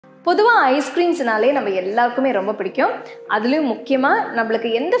பொதுவாக ஐஸ்கிரீம்ஸ்னாலே நம்ம எல்லாருக்குமே ரொம்ப பிடிக்கும். அதுலேயும் முக்கியமாக நம்மளுக்கு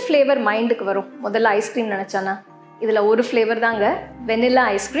எந்த ஃப்ளேவர் மைண்டுக்கு வரும்? முதல்ல ஐஸ்கிரீம் நினச்சானா இதில் ஒரு ஃப்ளேவர் தாங்க, வெனிலா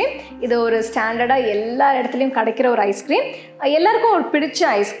ஐஸ்கிரீம். இது ஒரு ஸ்டாண்டர்டாக எல்லா இடத்துலையும் கிடைக்கிற ஒரு ஐஸ்கிரீம், எல்லாருக்கும் ஒரு பிடிச்ச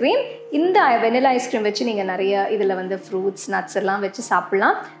ஐஸ்கிரீம். இந்த வெனிலா ஐஸ்கிரீம் வச்சு நீங்கள் நிறைய இதில் வந்து ஃப்ரூட்ஸ் நட்ஸ் எல்லாம் வச்சு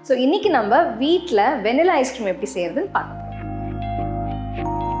சாப்பிட்லாம். ஸோ இன்றைக்கி நம்ம வீட்டில் வெனிலா ஐஸ்கிரீம் எப்படி செய்கிறதுன்னு பார்க்கலாம்.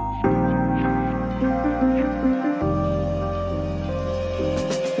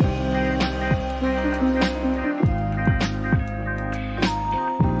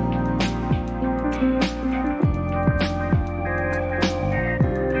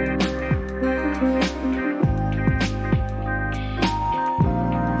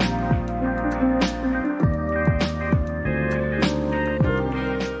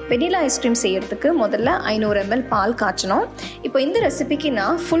 வெனிலா ஐஸ்கிரீம் செய்யறதுக்கு முதல்ல 500 ml பால் காய்ச்சணும். இப்போ இந்த ரெசிபிக்கு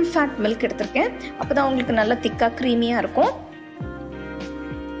நான் ஃபுல் ஃபேட் மில்க் எடுத்திருக்கேன். அப்போ தான் உங்களுக்கு நல்லா திக்காக க்ரீமியாக இருக்கும்.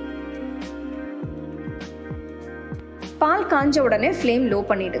 பால் காஞ்ச உடனே ஃப்ளேம் லோ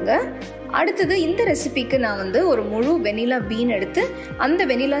பண்ணிவிடுங்க. அடுத்தது இந்த ரெசிபிக்கு நான் வந்து ஒரு முழு வெனிலா பீன் எடுத்து அந்த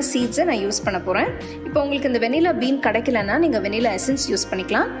வெனிலா சீட்ஸை நான் யூஸ் பண்ண போகிறேன். இப்போ உங்களுக்கு இந்த வெனிலா பீன் கிடைக்கலன்னா நீங்கள் வெனிலா எசன்ஸ் யூஸ்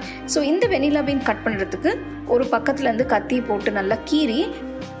பண்ணிக்கலாம். ஸோ இந்த வெனிலா பீன் கட் பண்ணுறதுக்கு ஒரு பக்கத்துலேருந்து கத்தி போட்டு நல்லா கீறி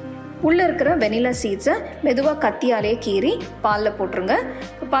உள்ளே இருக்கிற வெனிலா சீட்ஸை மெதுவாக கத்தியாலே கீறி பாலில் போட்டுருங்க.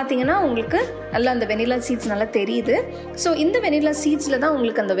 இப்போ பார்த்தீங்கன்னா உங்களுக்கு நல்லா அந்த வெனிலா சீட்ஸ் நல்லா தெரியுது. ஸோ இந்த வெனிலா சீட்ஸில் தான்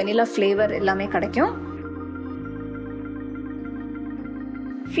உங்களுக்கு அந்த வெனிலா ஃப்ளேவர் எல்லாமே கிடைக்கும்.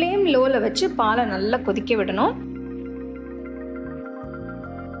 ஃப்ளேம் லோவில் வச்சு பாலை நல்லா கொதிக்க விடணும்.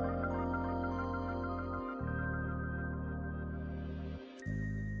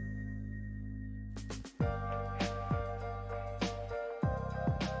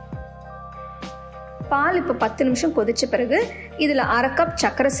 பால் இப்போ 10 நிமிஷம் கொதிச்ச பிறகு இதில் 1/2 கப்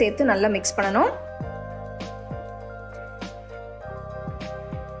சர்க்கரை சேர்த்து நல்லா மிக்ஸ் பண்ணணும்.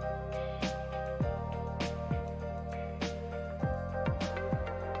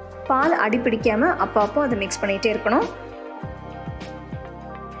 பால் அடி பிடிக்காம அப்பப்போ அதை மிக்ஸ் பண்ணிகிட்டே இருக்கணும்.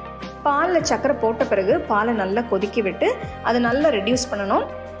 பாலில் சர்க்கரை போட்ட பிறகு பாலை நல்லா கொதிக்க விட்டு அதை நல்லா ரெடியூஸ் பண்ணணும்.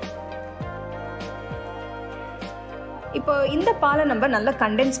 இப்போ இந்த பாலை நம்ம நல்லா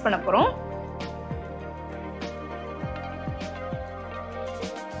கண்டென்ஸ் பண்ண போகிறோம்.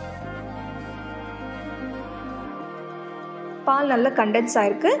 பால் நல்லா கண்டென்ஸ்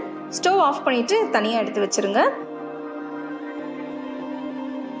ஆயிருக்கு. ஸ்டவ் ஆஃப் பண்ணிட்டு தனியாக எடுத்து வச்சிருங்க.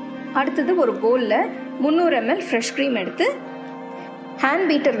 அடுத்தது ஒரு பவுலில் 300 ml ஃப்ரெஷ் க்ரீம் எடுத்து ஹேண்ட்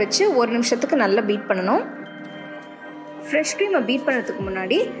பீட்டர் வச்சு 1 நிமிஷத்துக்கு நல்லா பீட் பண்ணணும். ஃப்ரெஷ் க்ரீமை பீட் பண்ணுறதுக்கு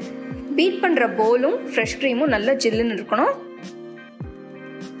முன்னாடி பீட் பண்ணுற பவுலும் ஃப்ரெஷ் க்ரீமும் நல்லா ஜில்லுன்னு இருக்கணும்.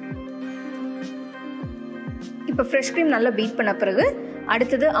 இப்போ ஃப்ரெஷ் க்ரீம் நல்லா பீட் பண்ண பிறகு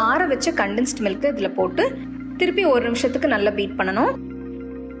அடுத்தது ஆற வச்ச கண்டென்ஸ்ட் மில்க் இதில் போட்டு திருப்பி 1 நிமிஷத்துக்கு நல்லா பீட் பண்ணணும்.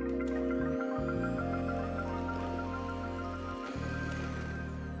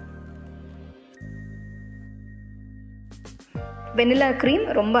 வெனிலா க்ரீம்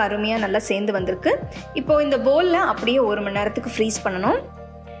ரொம்ப அருமையாக நல்லா சேர்ந்து வந்திருக்கு. இப்போ இந்த பவுலில் அப்படியே 1 மணி நேரத்துக்கு ஃப்ரீஸ் பண்ணணும்.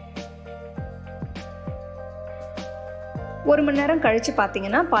 1 மணி நேரம் கழித்து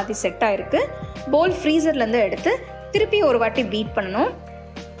பார்த்தீங்கன்னா பாதி செட் ஆயிருக்கு. பவுல் ஃப்ரீசர்லேருந்து எடுத்து திருப்பி ஒரு வாட்டி பீட் பண்ணணும்.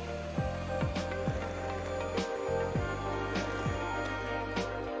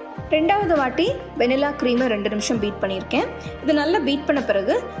 ரெண்டாவது வாட்டி வெனிலா க்ரீமை 2 நிமிஷம் பீட் பண்ணியிருக்கேன். இது நல்லா பீட் பண்ண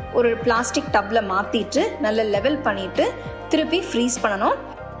பிறகு ஒரு பிளாஸ்டிக் டப்பில் மாற்றிட்டு நல்லா லெவல் பண்ணிவிட்டு திருப்பி ஃப்ரீஸ் பண்ணணும்.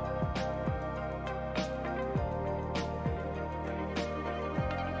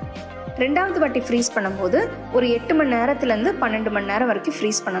 ரெண்டாவது வாட்டி ஃப்ரீஸ் பண்ணும்போது ஒரு 8 மணி நேரத்துலேருந்து 12 மணி நேரம் வரைக்கும்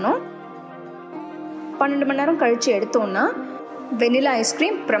ஃப்ரீஸ் பண்ணணும். 12 மணி நேரம் கழித்து எடுத்தோன்னா வெனிலா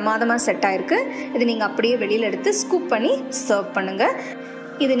ஐஸ்கிரீம் பிரமாதமாக செட் ஆயிருக்கு. இது நீங்கள் அப்படியே வெளியில் எடுத்து ஸ்கூப் பண்ணி சர்வ் பண்ணுங்கள்.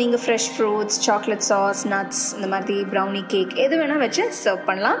 இது நீங்கள் fresh fruits, chocolate sauce, nuts, இந்த மாதிரி ப்ரௌனி கேக் எது வேணால் வச்சு சர்வ்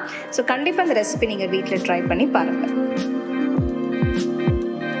பண்ணலாம். ஸோ கண்டிப்பாக இந்த ரெசிபி நீங்கள் வீட்டில் ட்ரை பண்ணி பாருங்கள்.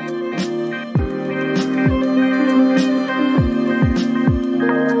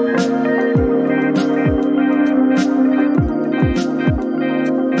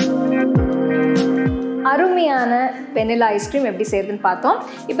 அருமையான வெனிலா ஐஸ்கிரீம் எப்படி செய்யறதுன்னு பார்த்தோம்.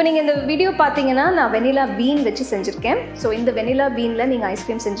 இப்போ நீங்கள் இந்த வீடியோ பார்த்தீங்கன்னா நான் வெனிலா பீன் வச்சு செஞ்சுருக்கேன். ஸோ இந்த வெனிலா பீனில் நீங்கள்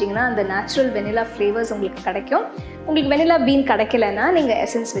ஐஸ்கிரீம் செஞ்சிங்கன்னா அந்த நேச்சுரல் வெனிலா ஃப்ளேவர்ஸ் உங்களுக்கு கிடைக்கும். உங்களுக்கு வெனிலா பீன் கிடைக்கலன்னா நீங்கள்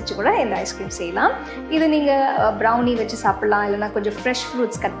எசன்ஸ் வச்சு கூட இந்த ஐஸ்கிரீம் செய்யலாம். இது நீங்கள் ப்ரௌனி வச்சு சாப்பிட்லாம், இல்லைனா கொஞ்சம் ஃப்ரெஷ்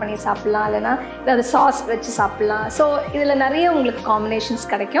ஃப்ரூட்ஸ் கட் பண்ணி சாப்பிட்லாம், இல்லைனா ஏதாவது சாஸ் வச்சு சாப்பிட்லாம். ஸோ இதில் நிறைய உங்களுக்கு காம்பினேஷன்ஸ்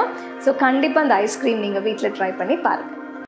கிடைக்கும். ஸோ கண்டிப்பாக அந்த ஐஸ்கிரீம் நீங்கள் வீட்டில் ட்ரை பண்ணி பாருங்கள்.